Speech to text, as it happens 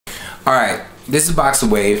Alright, this is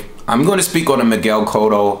BoxingWave. I'm going to speak on the Miguel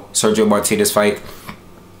Cotto, Sergio Martinez fight.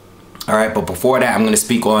 Alright, but before that, I'm going to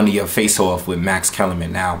speak on the face-off with Max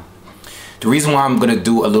Kellerman. Now, the reason why I'm going to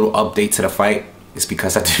do a little update to the fight is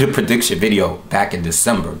because I did a prediction video back in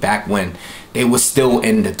December, back when they were still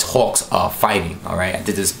in the talks of fighting. Alright, I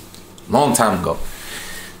did this a long time ago.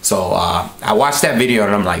 So, I watched that video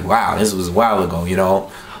and I'm like, wow, this was a while ago, you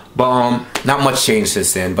know. But, not much changed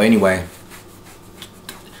since then. But anyway,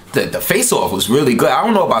 the face-off was really good. I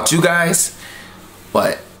don't know about you guys,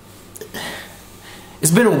 but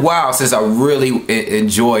it's been a while since I really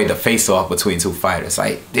enjoyed the face-off between two fighters.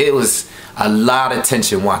 Like, there was a lot of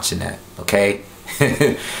tension watching that, okay?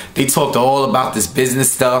 They talked all about this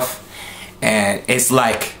business stuff, and it's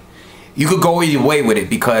like, you could go either way with it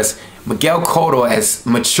because Miguel Cotto has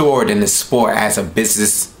matured in the sport as a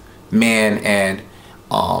businessman and,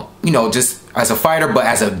 you know, just as a fighter, but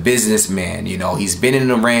as a businessman. You know, he's been in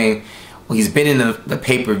the ring, he's been in the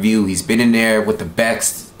pay-per-view, he's been in there with the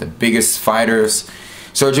best, the biggest fighters.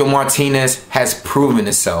 Sergio Martinez has proven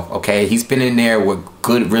himself, okay? He's been in there with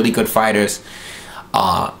really good fighters.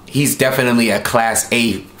 He's definitely a Class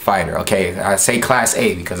A fighter, okay? I say Class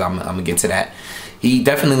A because I'm gonna get to that. He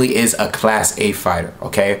definitely is a Class A fighter,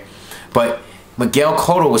 okay? But Miguel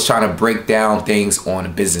Cotto was trying to break down things on a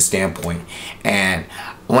business standpoint. And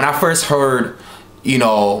when I first heard, you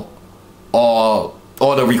know, all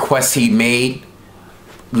the requests he made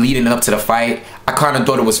leading up to the fight, I kind of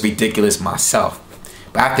thought it was ridiculous myself.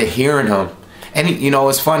 But after hearing him, and you know,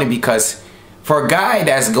 it's funny because for a guy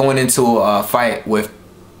that's going into a fight with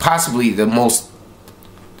possibly the most,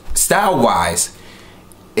 style-wise,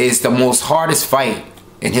 is the most hardest fight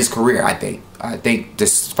in his career, I think. I think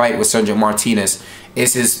this fight with Sergio Martinez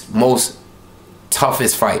is his most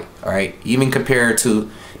toughest fight, all right? Even compared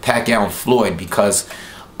to Pacquiao and Floyd because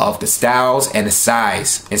of the styles and the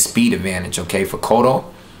size and speed advantage, okay? For Cotto,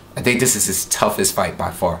 I think this is his toughest fight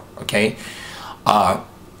by far, okay?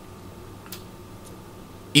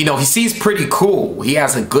 You know, he seems pretty cool. He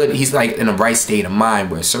has a good, he's like in the right state of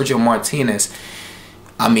mind, where Sergio Martinez,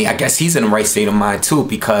 I mean, I guess he's in the right state of mind too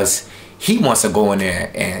because he wants to go in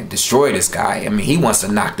there and destroy this guy. I mean, he wants to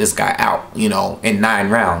knock this guy out, you know, in 9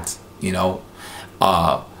 rounds, you know.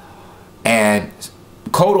 And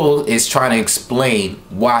Cotto is trying to explain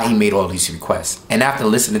why he made all these requests. And after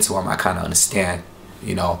listening to him, I kind of understand,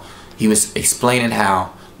 you know. He was explaining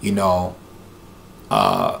how, you know,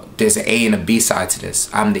 there's an A and a B side to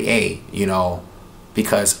this. I'm the A, you know,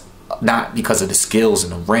 because, not because of the skills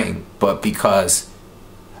in the ring, but because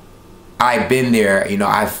I've been there, you know,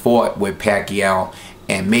 I fought with Pacquiao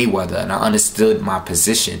and Mayweather, and I understood my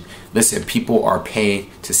position. Listen, people are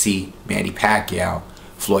paying to see Manny Pacquiao,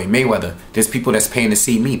 Floyd Mayweather. There's people that's paying to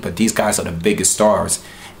see me, but these guys are the biggest stars.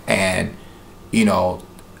 And, you know,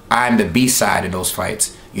 I'm the B side in those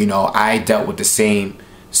fights. You know, I dealt with the same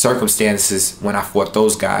circumstances when I fought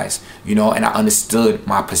those guys, you know, and I understood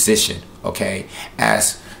my position, okay,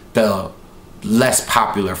 as the less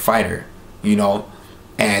popular fighter, you know.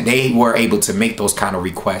 And they were able to make those kind of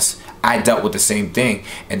requests. I dealt with the same thing,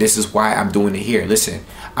 and this is why I'm doing it here. Listen,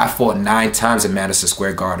 I fought 9 times in Madison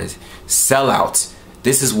Square Garden. Sellouts.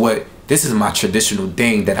 This is my traditional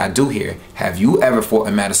thing that I do here. Have you ever fought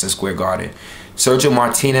in Madison Square Garden? Sergio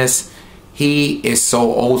Martinez, he is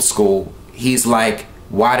so old school. He's like,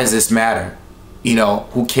 why does this matter? You know,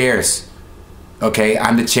 who cares? Okay,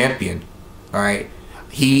 I'm the champion. All right.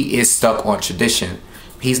 He is stuck on tradition.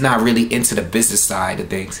 He's not really into the business side of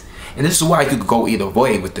things. And this is why you could go either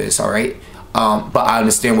way with this, all right? But I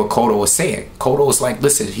understand what Cotto was saying. Cotto was like,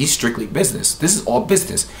 listen, he's strictly business. This is all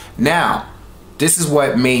business. Now, this is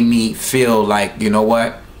what made me feel like, you know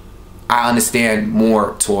what? I understand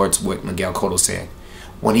more towards what Miguel Cotto said.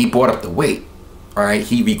 When he brought up the weight, all right,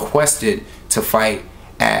 he requested to fight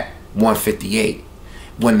at 158.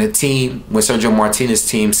 When Sergio Martinez's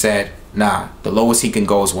team said, nah, the lowest he can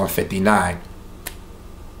go is 159.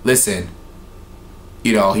 Listen,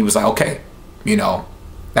 you know, he was like, okay, you know,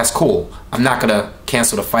 that's cool. I'm not going to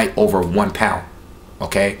cancel the fight over 1 pound,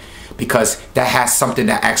 okay? Because that has something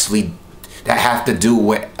that have to do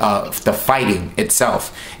with the fighting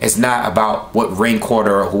itself. It's not about what ring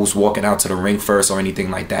quarter or who's walking out to the ring first or anything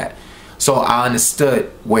like that. So I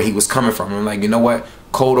understood where he was coming from. I'm like, you know what?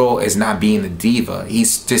 Cotto is not being the diva.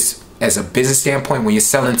 He's just, as a business standpoint, when you're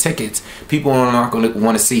selling tickets, people are not going to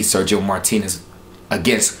want to see Sergio Martinez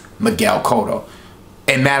against Miguel Cotto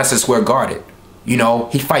in Madison Square Garden. You know,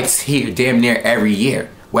 he fights here damn near every year,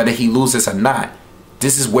 whether he loses or not.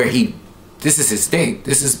 This is where this is his thing.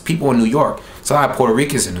 This is people in New York. So I have Puerto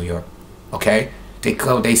Ricans in New York, okay? They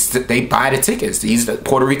come, they buy the tickets. He's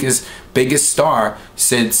Puerto Rico's biggest star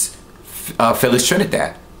since Phyllis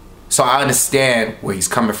Trinidad. So I understand where he's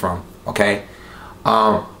coming from, okay?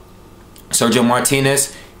 Sergio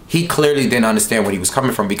Martinez, he clearly didn't understand where he was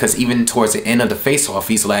coming from, because even towards the end of the face-off,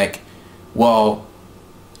 he's like, well,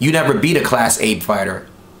 you never beat a Class A fighter.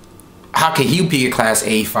 How can you be a Class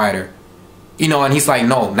A fighter? You know, and he's like,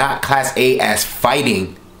 no, not Class A as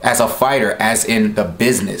fighting, as a fighter, as in the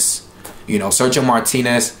business. You know, Sergio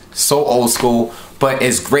Martinez, so old school, but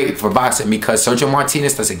it's great for boxing because Sergio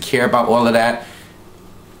Martinez doesn't care about all of that.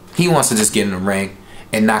 He wants to just get in the ring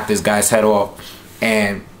and knock this guy's head off.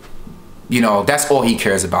 And, you know, that's all he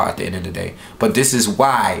cares about at the end of the day. But this is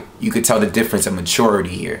why you could tell the difference in maturity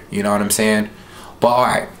here. You know what I'm saying? But all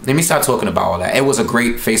right, let me start talking about all that. It was a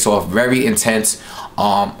great face-off, very intense.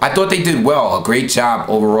 I thought they did well, a great job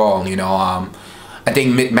overall. You know, I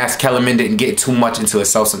think Max Kellerman didn't get too much into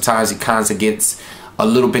himself. Sometimes he kind of gets a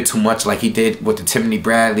little bit too much, like he did with the Tiffany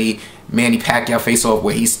Bradley, Manny Pacquiao face-off,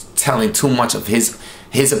 where he's telling too much of his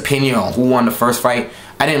opinion on who won the first fight.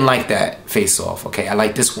 I didn't like that face-off, okay? I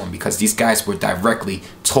like this one because these guys were directly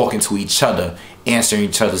talking to each other, answering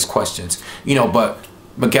each other's questions. You know, but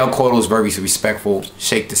Miguel Cotto was very respectful,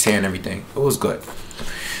 shake his hand, everything. It was good.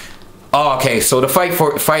 Oh, okay, so the fight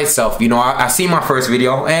itself, you know, I seen my first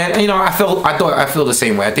video, and you know, I feel the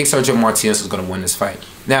same way. I think Sergio Martinez is gonna win this fight.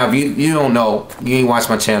 Now, if you don't know, you ain't watched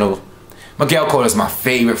my channel, Miguel Cotto is my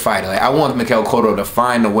favorite fighter. Like, I want Miguel Cotto to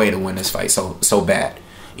find a way to win this fight so bad.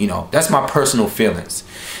 You know, that's my personal feelings.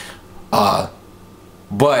 But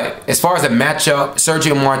as far as the matchup,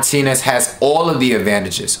 Sergio Martinez has all of the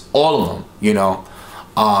advantages, all of them. You know.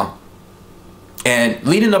 And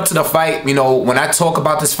leading up to the fight, you know, when I talk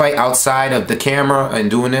about this fight outside of the camera and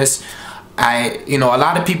doing this, you know, a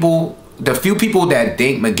lot of people, the few people that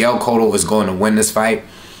think Miguel Cotto is going to win this fight,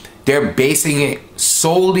 they're basing it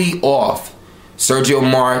solely off Sergio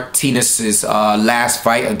Martinez's last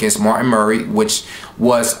fight against Martin Murray, which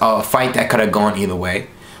was a fight that could have gone either way,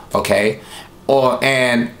 okay?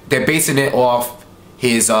 And they're basing it off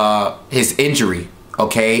his injury,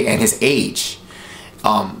 okay, and his age.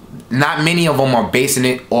 Not many of them are basing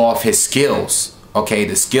it off his skills, okay?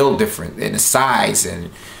 The skill difference and the size, and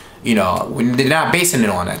you know, they're not basing it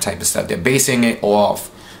on that type of stuff. They're basing it off,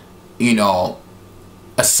 you know,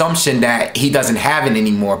 assumption that he doesn't have it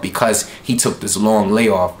anymore because he took this long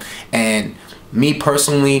layoff. And me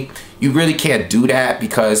personally, you really can't do that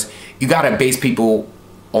because you gotta base people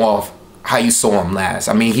off how you saw him last.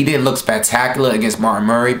 I mean, he didn't look spectacular against Martin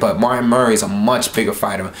Murray, but Martin Murray is a much bigger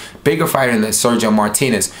fighter than Sergio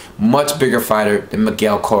Martinez, much bigger fighter than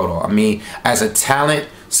Miguel Cotto. I mean, as a talent,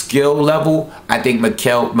 skill level, I think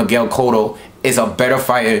Miguel Cotto is a better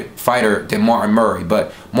fighter than Martin Murray,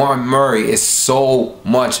 but Martin Murray is so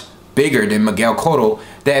much bigger than Miguel Cotto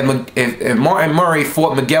that if Martin Murray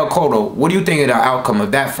fought Miguel Cotto, what do you think of the outcome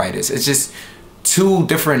of that fight is? It's just two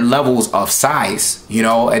different levels of size. You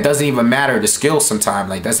know, it doesn't even matter the skill sometimes.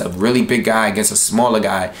 Like, that's a really big guy against a smaller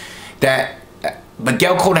guy. That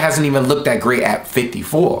Miguel Cotto hasn't even looked that great at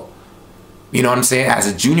 54. You know what I'm saying? As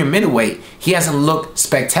a junior middleweight, he hasn't looked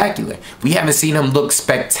spectacular. We haven't seen him look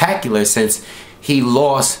spectacular since he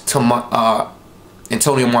lost to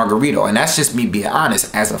Antonio Margarito. And that's just me being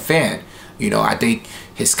honest as a fan. You know, I think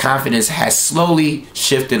his confidence has slowly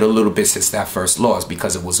shifted a little bit since that first loss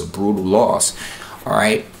because it was a brutal loss. All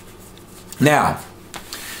right. Now,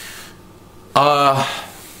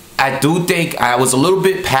 I do think I was a little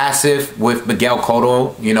bit passive with Miguel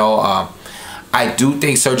Cotto. You know, I do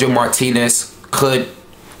think Sergio Martinez could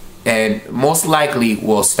and most likely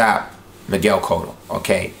will stop Miguel Cotto.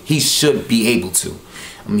 Okay, he should be able to.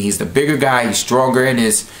 I mean, he's the bigger guy. He's stronger, and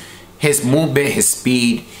his movement, his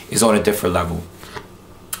speed is on a different level.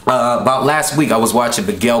 About last week, I was watching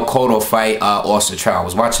Miguel Cotto fight Austin Trout. I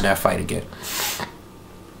was watching that fight again.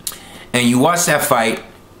 And you watch that fight,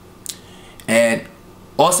 and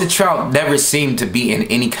Austin Trout never seemed to be in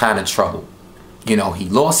any kind of trouble. You know, he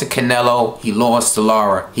lost to Canelo, he lost to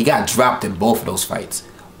Lara. He got dropped in both of those fights,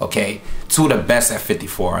 okay? Two of the best at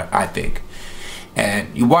 54, I think.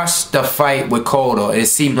 And you watch the fight with Cotto, it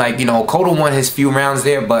seemed like, you know, Cotto won his few rounds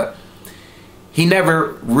there, but he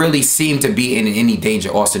never really seemed to be in any danger.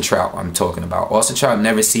 Austin Trout, I'm talking about. Austin Trout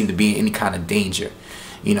never seemed to be in any kind of danger.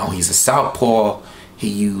 You know, he's a southpaw. He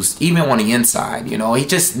used, even on the inside, you know, he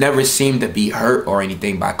just never seemed to be hurt or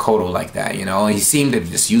anything by Cotto like that, you know. He seemed to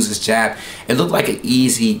just use his jab. It looked like an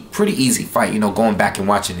easy, pretty easy fight, you know, going back and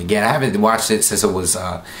watching it again. I haven't watched it since it was,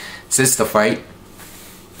 since the fight.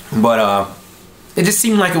 But, it just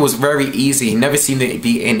seemed like it was very easy. He never seemed to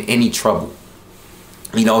be in any trouble.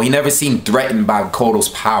 You know, he never seemed threatened by Cotto's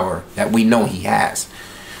power that we know he has.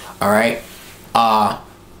 All right.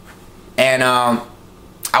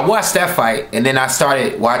 I watched that fight, and then I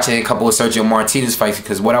started watching a couple of Sergio Martinez fights,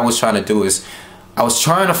 because what I was trying to do is I was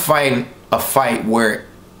trying to find a fight where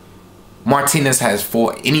Martinez has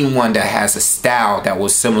fought anyone that has a style that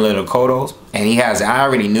was similar to Cotto's, and he has. I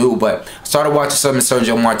already knew, but I started watching some of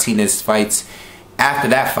Sergio Martinez fights after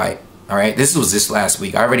that fight. All right, this was just last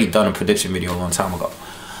week. I already done a prediction video a long time ago,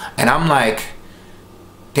 and I'm like,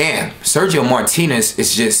 damn, Sergio Martinez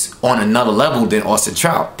is just on another level than Austin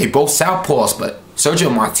Trout. They both southpaws, but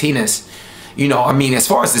Sergio Martinez, you know, I mean, as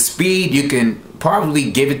far as the speed, you can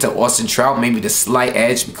probably give it to Austin Trout, maybe the slight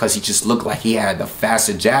edge, because he just looked like he had the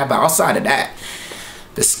faster jab. But outside of that,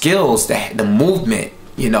 the skills, the movement,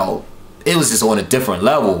 you know, it was just on a different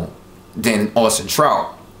level than Austin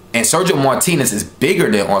Trout. And Sergio Martinez is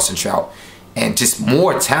bigger than Austin Trout and just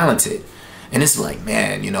more talented. And it's like,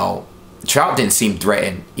 man, you know, Trout didn't seem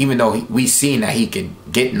threatened, even though we seen that he could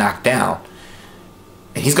get knocked down.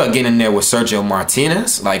 And he's gonna get in there with Sergio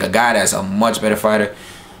Martinez, like a guy that's a much better fighter.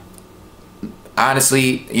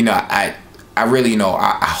 Honestly, you know, I really, you know,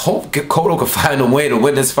 I hope Cotto can find a way to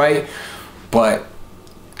win this fight, but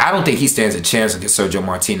I don't think he stands a chance against Sergio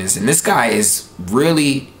Martinez. And this guy is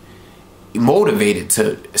really motivated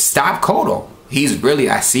to stop Cotto. He's really,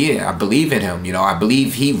 I see it, I believe in him. You know, I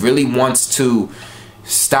believe he really wants to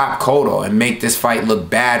stop Cotto and make this fight look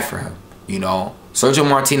bad for him. You know, Sergio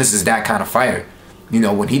Martinez is that kind of fighter. You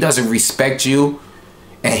know, when he doesn't respect you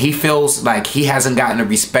and he feels like he hasn't gotten the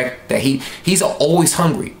respect that he's always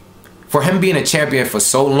hungry. For him being a champion for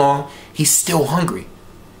so long, he's still hungry.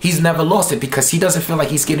 He's never lost it because he doesn't feel like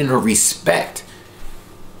he's getting the respect.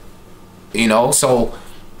 You know, so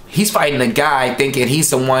he's fighting a guy thinking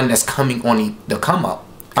he's the one that's coming on the come up.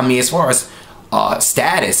 I mean, as far as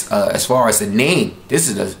status, as far as the name, this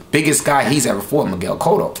is the biggest guy he's ever fought, Miguel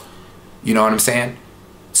Cotto. You know what I'm saying?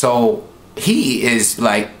 So he is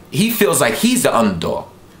like, he feels like he's the underdog.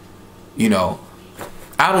 You know,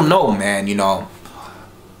 I don't know, man. You know,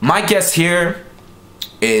 my guess here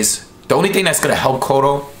is the only thing that's gonna help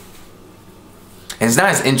Cotto, and it's not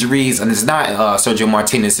his injuries, and it's not Sergio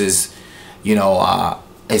Martinez's, you know,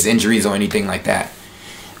 his injuries or anything like that.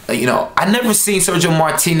 You know, I never seen Sergio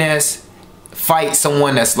Martinez fight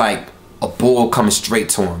someone that's like a bull coming straight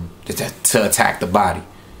to him to attack the body.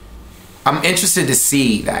 I'm interested to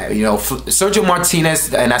see that, you know, Sergio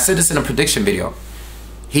Martinez, and I said this in a prediction video,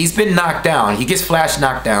 he's been knocked down. He gets flash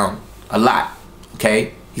knocked down a lot,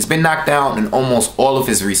 okay? He's been knocked down in almost all of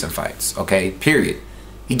his recent fights, okay? Period.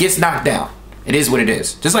 He gets knocked down. It is what it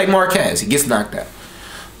is. Just like Marquez, he gets knocked down.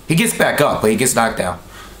 He gets back up, but he gets knocked down.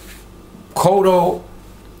 Cotto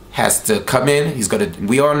has to come in. He's gonna.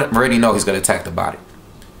 We already know he's gonna attack the body.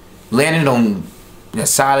 Landing on a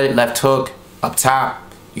solid left hook up top.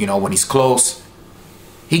 You know, when he's close,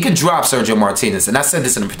 he can drop Sergio Martinez. And I said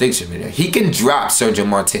this in a prediction video. He can drop Sergio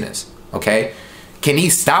Martinez. Okay, can he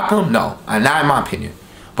stop him? No, not in my opinion.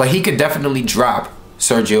 But he could definitely drop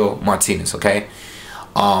Sergio Martinez. Okay,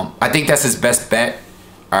 I think that's his best bet.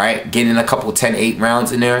 All right, getting a couple 10-8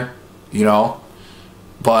 rounds in there. You know,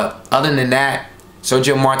 but other than that,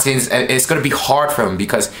 Sergio Martinez, it's going to be hard for him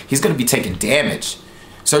because he's going to be taking damage.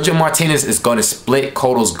 Sergio Martinez is going to split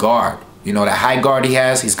Cotto's guard. You know, that high guard he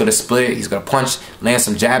has, he's going to split it. He's going to punch, land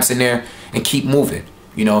some jabs in there, and keep moving.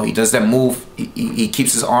 You know, he does that move. He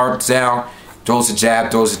keeps his arms down, throws a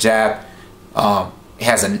jab, he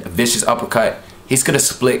has a vicious uppercut. He's going to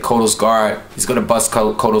split Cotto's guard. He's going to bust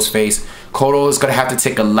Cotto's face. Cotto is going to have to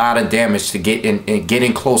take a lot of damage to get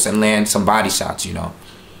in close and land some body shots, you know.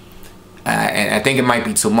 And I think it might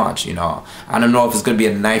be too much, you know. I don't know if it's going to be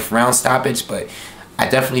a 9th round stoppage, but I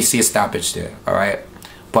definitely see a stoppage there, all right?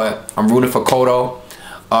 But I'm rooting for Cotto.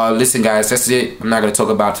 Listen, guys, that's it. I'm not going to talk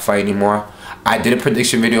about the fight anymore. I did a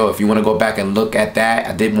prediction video. If you want to go back and look at that,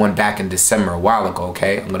 I did one back in December, a while ago,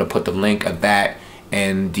 okay? I'm going to put the link of that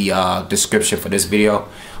in the description for this video.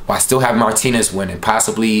 But I still have Martinez winning,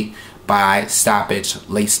 possibly by stoppage,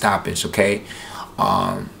 late stoppage, okay?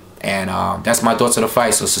 That's my thoughts on the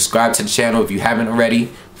fight. So subscribe to the channel if you haven't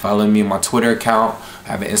already. Follow me on my Twitter account.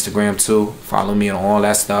 I have an Instagram too. Follow me on all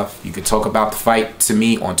that stuff. You can talk about the fight to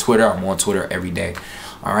me on Twitter. I'm on Twitter every day.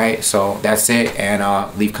 All right, so that's it,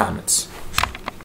 and leave comments.